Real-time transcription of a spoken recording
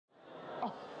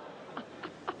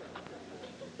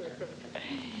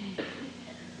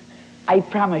I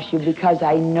promise you, because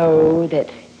I know that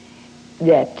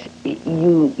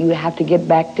you have to get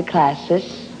back to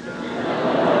classes.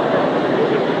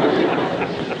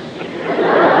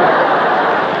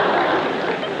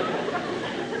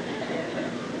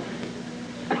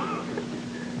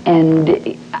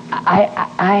 And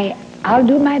I'll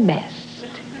do my best.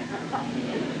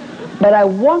 But I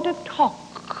want to talk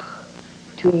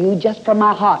to you just from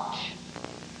my heart.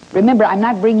 Remember, I'm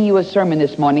not bringing you a sermon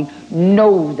this morning.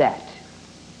 Know that.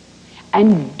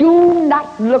 And do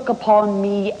not look upon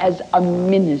me as a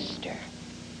minister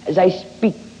as I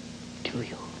speak to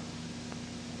you.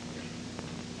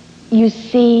 You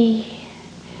see,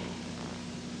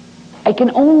 I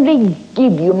can only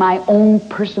give you my own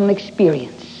personal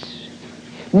experience.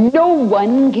 No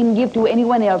one can give to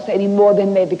anyone else any more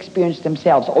than they've experienced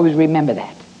themselves. Always remember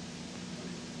that.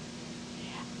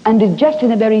 And just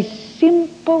in a very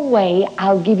simple way,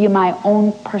 I'll give you my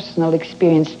own personal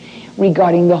experience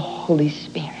regarding the Holy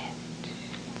Spirit.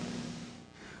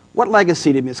 What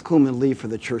legacy did Miss Kuhlman leave for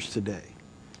the church today?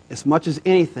 As much as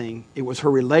anything, it was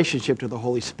her relationship to the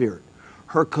Holy Spirit,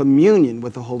 her communion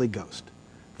with the Holy Ghost.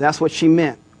 That's what she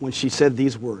meant when she said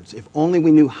these words, if only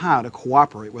we knew how to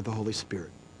cooperate with the Holy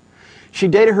Spirit. She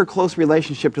dated her close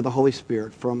relationship to the Holy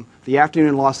Spirit from the afternoon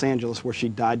in Los Angeles where she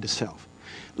died to self.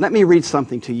 Let me read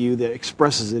something to you that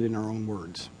expresses it in her own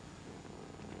words.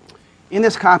 In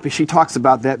this copy, she talks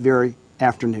about that very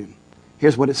afternoon.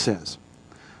 Here's what it says.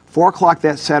 4 o'clock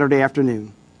that Saturday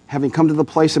afternoon, having come to the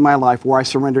place in my life where I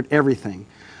surrendered everything,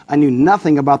 I knew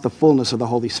nothing about the fullness of the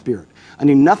Holy Spirit. I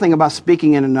knew nothing about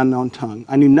speaking in an unknown tongue.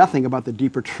 I knew nothing about the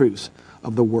deeper truths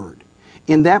of the Word.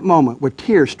 In that moment, with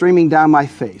tears streaming down my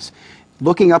face,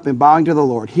 looking up and bowing to the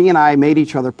Lord, he and I made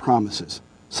each other promises.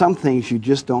 Some things you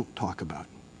just don't talk about.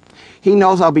 He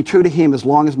knows I'll be true to him as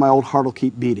long as my old heart will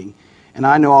keep beating, and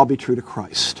I know I'll be true to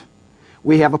Christ.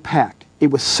 We have a pact.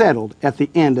 It was settled at the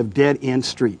end of Dead End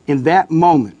Street. In that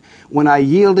moment, when I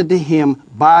yielded to him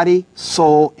body,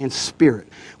 soul, and spirit,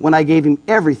 when I gave him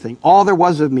everything, all there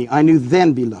was of me, I knew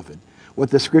then, beloved, what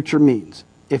the scripture means.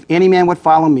 If any man would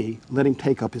follow me, let him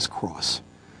take up his cross.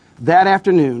 That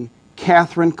afternoon,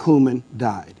 Catherine Kuhlman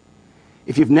died.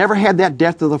 If you've never had that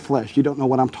death to the flesh, you don't know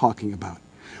what I'm talking about.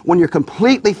 When you're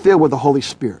completely filled with the Holy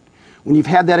Spirit, when you've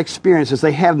had that experience as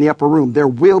they had in the upper room, there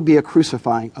will be a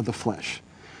crucifying of the flesh.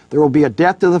 There will be a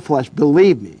death to the flesh.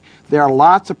 Believe me, there are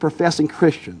lots of professing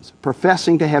Christians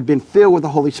professing to have been filled with the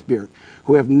Holy Spirit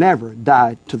who have never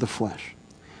died to the flesh.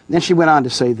 And then she went on to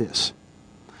say this.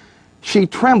 She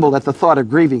trembled at the thought of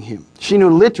grieving him. She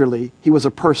knew literally he was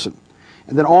a person,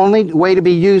 and the only way to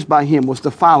be used by him was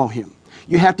to follow him.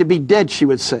 You have to be dead, she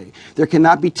would say. There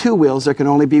cannot be two wills, there can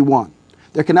only be one.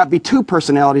 There cannot be two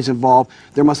personalities involved,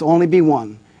 there must only be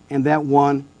one, and that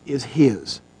one is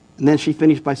his. And then she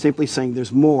finished by simply saying,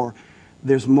 there's more,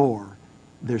 there's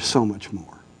so much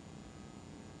more.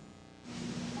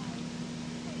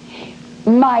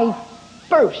 My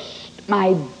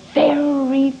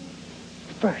very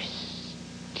first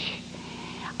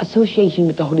association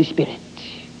with the Holy Spirit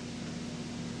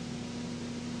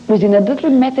was in a little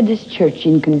Methodist church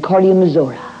in Concordia,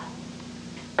 Missouri.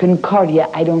 Concordia,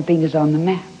 I don't think, is on the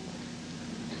map.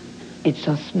 It's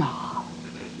so small.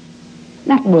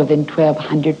 Not more than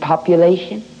 1,200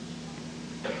 population.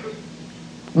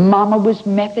 Mama was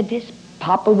Methodist,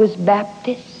 Papa was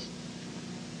Baptist.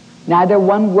 Neither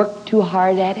one worked too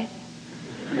hard at it.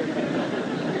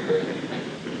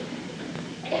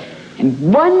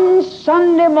 And one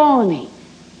Sunday morning,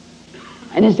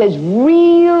 and it says,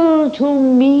 real to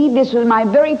me, this was my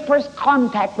very first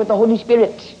contact with the Holy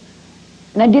Spirit.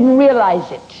 And I didn't realize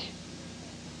it.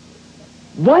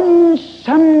 One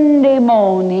Sunday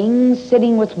morning,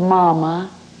 sitting with Mama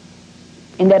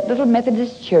in that little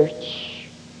Methodist church,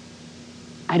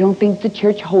 I don't think the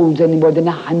church holds any more than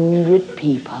 100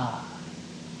 people.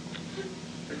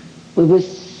 We were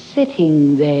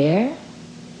sitting there.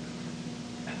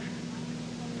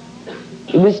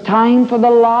 It was time for the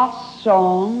last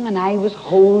song, and I was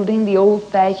holding the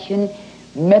old-fashioned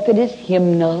Methodist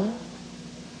hymnal.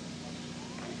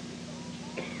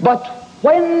 But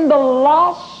when the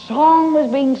last song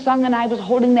was being sung and I was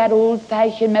holding that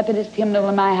old-fashioned Methodist hymnal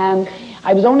in my hand,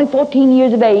 I was only 14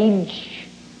 years of age.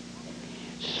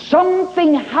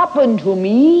 Something happened to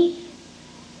me.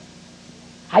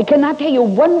 I cannot tell you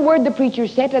one word the preacher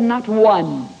said, and not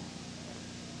one.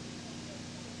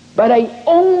 But I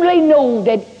only know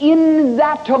that in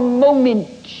that moment,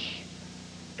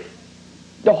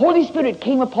 the Holy Spirit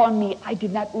came upon me. I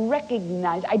did not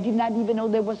recognize, I did not even know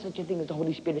there was such a thing as the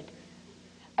Holy Spirit.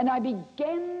 And I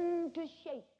began to shake.